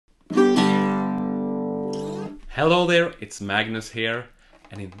Hello there, it's Magnus here,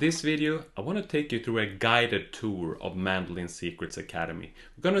 and in this video I want to take you through a guided tour of Mandolin Secrets Academy.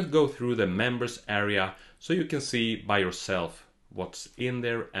 We're going to go through the members area so you can see by yourself what's in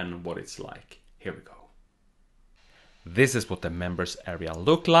there and what it's like. Here we go. This is what the members area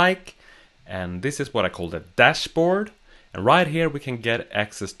look like, and this is what I call the dashboard. And right here we can get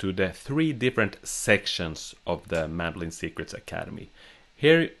access to the 3 different sections of the Mandolin Secrets Academy.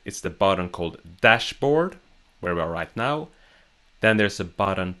 Here it's the button called Dashboard, where we are right now. Then there's a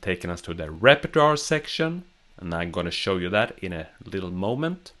button taking us to the repertoire section, and I'm going to show you that in a little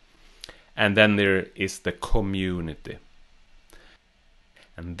moment. And then there is the community.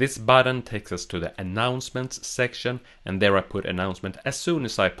 And this button takes us to the announcements section, and there I put announcement as soon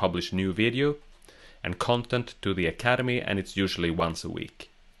as I publish new video and content to the academy, and it's usually once a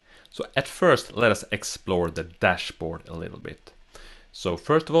week. So at first let us explore the dashboard a little bit. So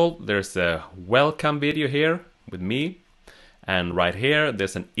first of all, there's a welcome video here with me, and right here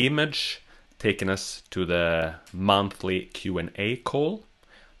there's an image taking us to the monthly Q&A call.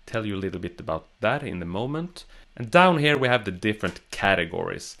 Tell you a little bit about that in a moment. And down here we have the different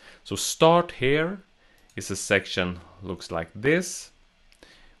categories. So start here is a section looks like this,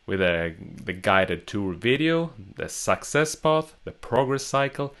 with the guided tour video, the success path, the progress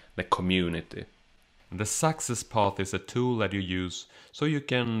cycle, the community. The success path is a tool that you use so you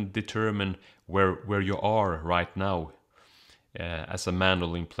can determine where you are right now as a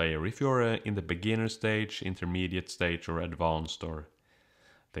mandolin player. If you're in the beginner stage, intermediate stage, or advanced, or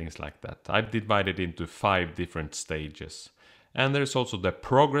things like that. I've divided into 5 different stages. And there's also the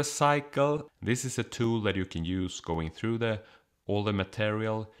progress cycle. This is a tool that you can use going through all the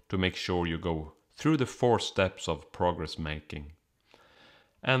material to make sure you go through the 4 steps of progress making.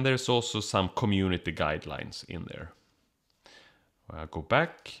 And there's also some community guidelines in there. I'll go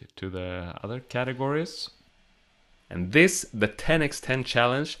back to the other categories. And this, the 10x10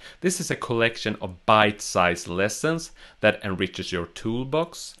 challenge, this is a collection of bite-sized lessons that enriches your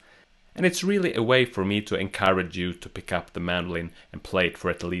toolbox. And it's really a way for me to encourage you to pick up the mandolin and play it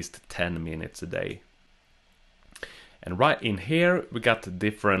for at least 10 minutes a day. And right in here we got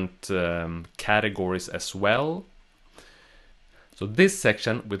different categories as well. So this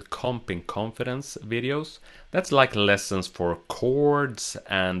section with comping confidence videos, that's like lessons for chords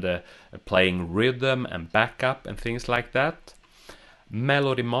and playing rhythm and backup and things like that.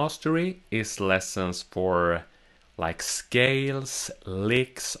 Melody mastery is lessons for like scales,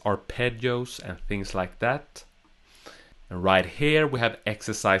 licks, arpeggios and things like that. And right here we have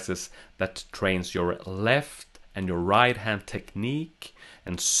exercises that trains your left and your right hand technique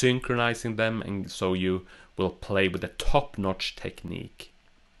and synchronizing them, and so you will play with a top-notch technique.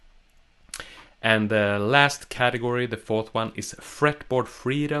 And the last category, the 4th one, is fretboard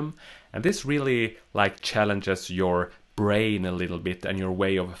freedom, and this really like challenges your brain a little bit and your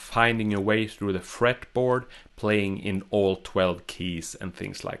way of finding your way through the fretboard, playing in all 12 keys and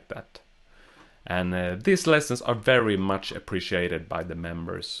things like that. And these lessons are very much appreciated by the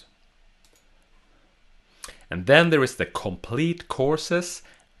members. And then there is the complete courses.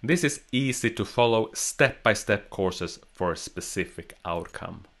 This is easy to follow step-by-step courses for a specific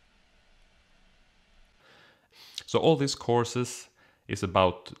outcome. So all these courses is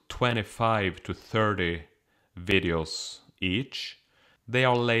about 25 to 30 videos each. They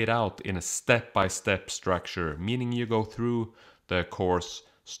are laid out in a step-by-step structure, meaning you go through the course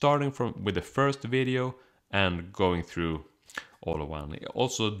starting with the first video and going through all of one.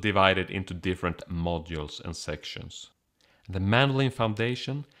 Also divided into different modules and sections. The Mandolin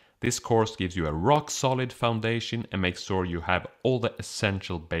Foundation, this course gives you a rock solid foundation and makes sure you have all the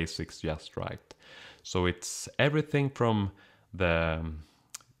essential basics just right. So it's everything from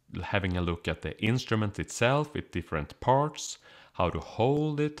having a look at the instrument itself with different parts, how to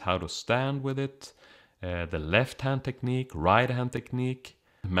hold it, how to stand with it, the left hand technique, right hand technique,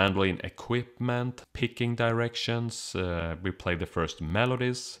 mandolin equipment, picking directions, we played the first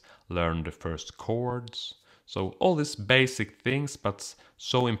melodies, learned the first chords. So all these basic things, but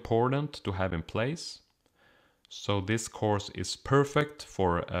so important to have in place. So this course is perfect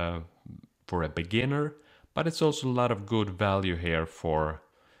for a beginner, but it's also a lot of good value here for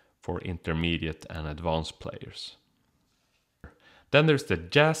intermediate and advanced players. Then there's the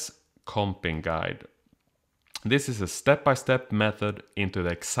jazz comping guide. This is a step-by-step method into the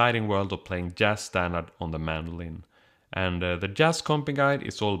exciting world of playing jazz standard on the mandolin. And the jazz comping guide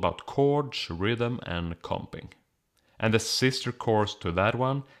is all about chords, rhythm and comping. And the sister course to that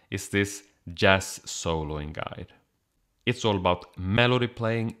one is this jazz soloing guide. It's all about melody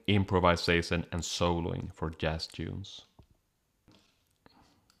playing, improvisation and soloing for jazz tunes.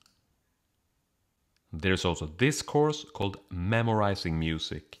 There's also this course called Memorizing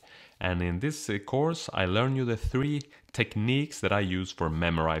Music. And in this course, I learn you the 3 techniques that I use for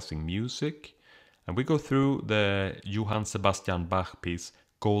memorizing music. And we go through the Johann Sebastian Bach piece,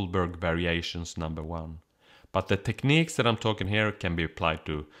 Goldberg Variations number 1. But the techniques that I'm talking here can be applied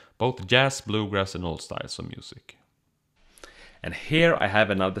to both jazz, bluegrass, and all styles of music. And here I have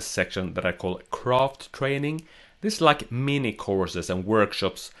another section that I call craft training. This is like mini courses and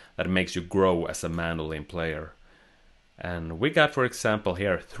workshops that makes you grow as a mandolin player. And we got, for example,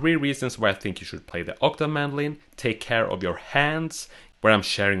 here 3 reasons why I think you should play the octave mandolin. Take care of your hands, where I'm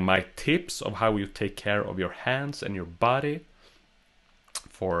sharing my tips of how you take care of your hands and your body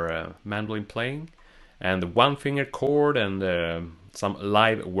for mandolin playing. And the 1-finger chord and some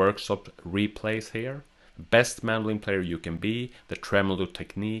live workshop replays here. Best mandolin player you can be, the tremolo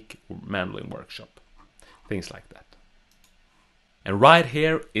technique, mandolin workshop. Things like that. And right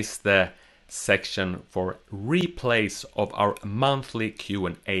here is the section for replays of our monthly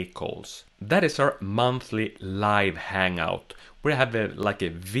Q&A calls. That is our monthly live hangout. We have like a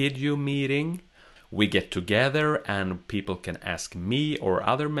video meeting. We get together and people can ask me or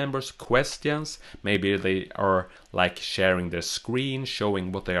other members questions. Maybe they are like sharing their screen,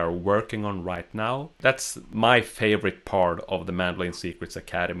 showing what they are working on right now. That's my favorite part of the Mandolin Secrets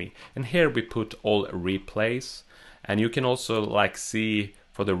Academy. And here we put all replays. And you can also like see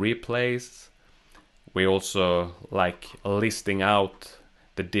for the replays, we also like listing out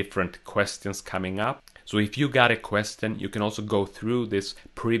the different questions coming up. So if you got a question, you can also go through these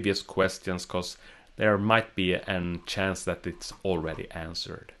previous questions because there might be a chance that it's already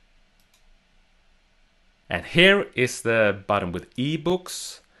answered. And here is the button with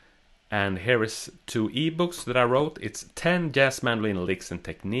ebooks. And here is 2 ebooks that I wrote. It's 10 jazz mandolin licks and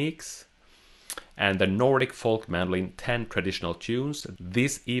techniques. And the Nordic folk mandolin 10 traditional tunes.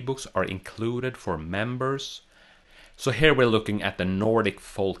 These ebooks are included for members. So here we're looking at the Nordic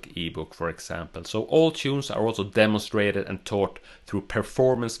folk ebook, for example. So all tunes are also demonstrated and taught through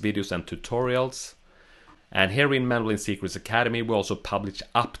performance videos and tutorials. And here in Mandolin Secrets Academy we also publish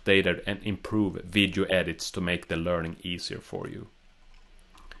updated and improved video edits to make the learning easier for you.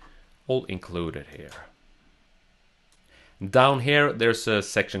 All included here. Down here there's a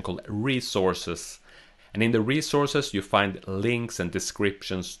section called Resources. And in the resources you find links and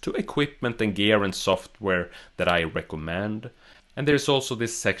descriptions to equipment and gear and software that I recommend. And there's also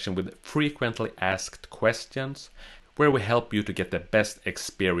this section with frequently asked questions where we help you to get the best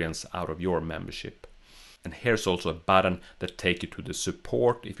experience out of your membership. And here's also a button that takes you to the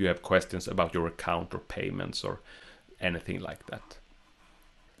support if you have questions about your account or payments or anything like that.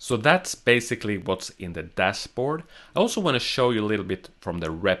 So that's basically what's in the dashboard. I also want to show you a little bit from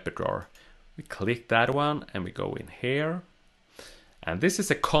the repertoire. We click that one and we go in here. And this is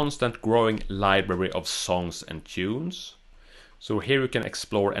a constant growing library of songs and tunes. So here you can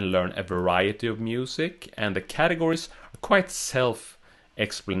explore and learn a variety of music, and the categories are quite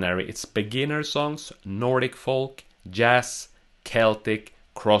self-explanatory. It's beginner songs, Nordic folk, jazz, Celtic,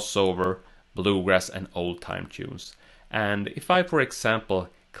 crossover, bluegrass and old-time tunes. And if I, for example,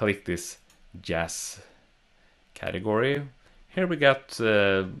 click this jazz category, here we got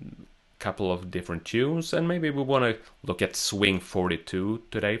a couple of different tunes, and maybe we want to look at Swing 42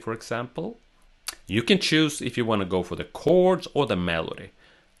 today, for example. You can choose if you want to go for the chords or the melody.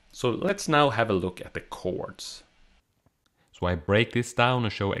 So let's now have a look at the chords. So I break this down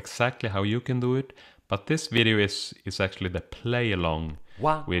and show exactly how you can do it, but this video is actually the play along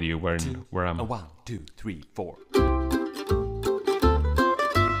video where I'm 1, 2, 3, 4.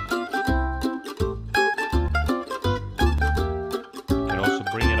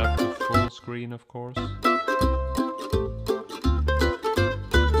 Screen, of course.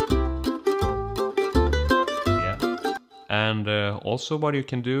 Yeah. And also what you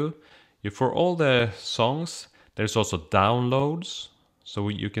can do, for all the songs, there's also downloads. So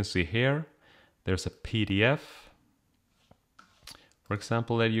you can see here, there's a PDF, for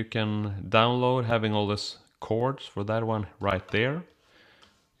example, that you can download, having all these chords for that one right there.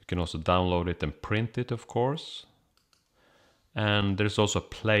 You can also download it and print it, of course. And there's also a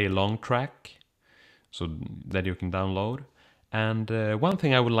play along track, so that you can download. And one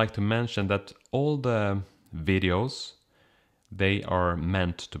thing I would like to mention, that all the videos, they are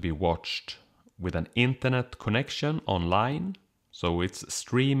meant to be watched with an internet connection online. So it's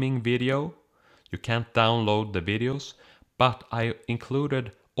streaming video. You can't download the videos, but I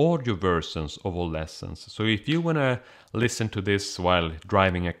included audio versions of all lessons. So if you want to listen to this while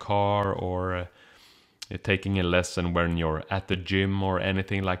driving a car or taking a lesson when you're at the gym or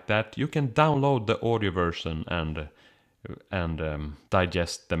anything like that, you can download the audio version and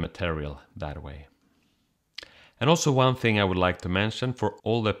digest the material that way. And also one thing I would like to mention, for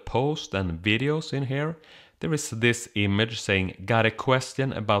all the posts and videos in here, there is this image saying, got a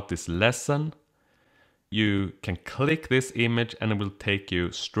question about this lesson? You can click this image and it will take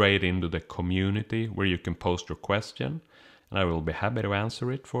you straight into the community where you can post your question. And I will be happy to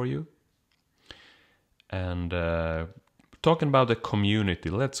answer it for you. And talking about the community,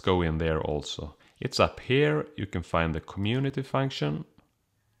 let's go in there also. It's up here, you can find the community function.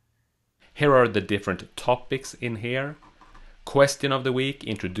 Here are the different topics in here. Question of the week,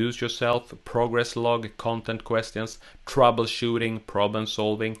 introduce yourself, progress log, content questions, troubleshooting, problem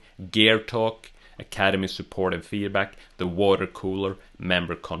solving, gear talk, academy support and feedback, the water cooler,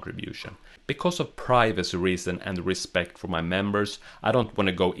 member contribution. Because of privacy reason and respect for my members, I don't want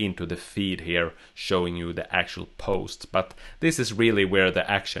to go into the feed here showing you the actual post, but this is really where the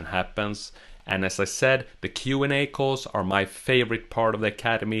action happens. And as I said, the Q&A calls are my favorite part of the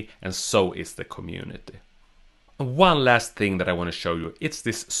academy, and so is the community. And one last thing that I want to show you, it's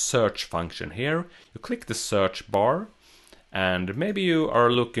this search function here. You click the search bar, and maybe you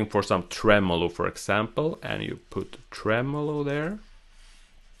are looking for some tremolo, for example, and you put tremolo there.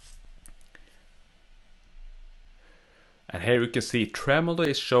 And here you can see tremolo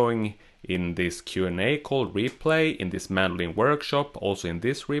is showing in this Q&A call replay, in this mandolin workshop, also in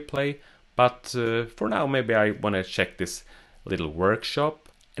this replay. But for now, maybe I want to check this little workshop.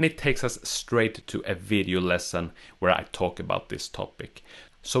 And it takes us straight to a video lesson where I talk about this topic.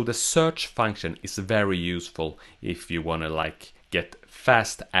 So the search function is very useful if you want to get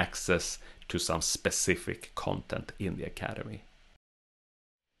fast access to some specific content in the academy.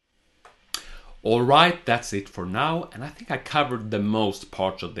 Alright, that's it for now, and I think I covered the most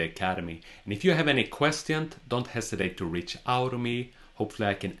parts of the academy. And if you have any questions, don't hesitate to reach out to me. Hopefully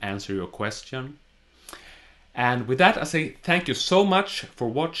I can answer your question. And with that, I say thank you so much for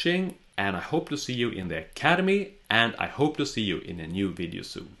watching, and I hope to see you in the academy, and I hope to see you in a new video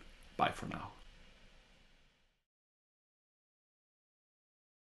soon. Bye for now.